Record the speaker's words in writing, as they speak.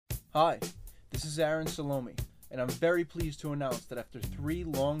Hi, this is Aaron Salome, and I'm very pleased to announce that after 3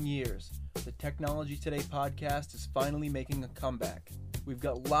 long years, the Technology Today podcast is finally making a comeback. We've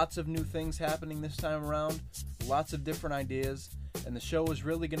got lots of new things happening this time around, lots of different ideas, and the show is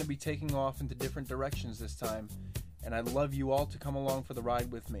really going to be taking off into different directions this time, and I'd love you all to come along for the ride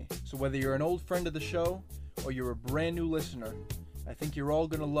with me. So whether you're an old friend of the show, or you're a brand new listener, I think you're all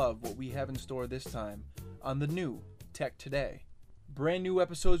going to love what we have in store this time on the new Tech Today. Brand new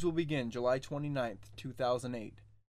episodes will begin July 29th, 2008.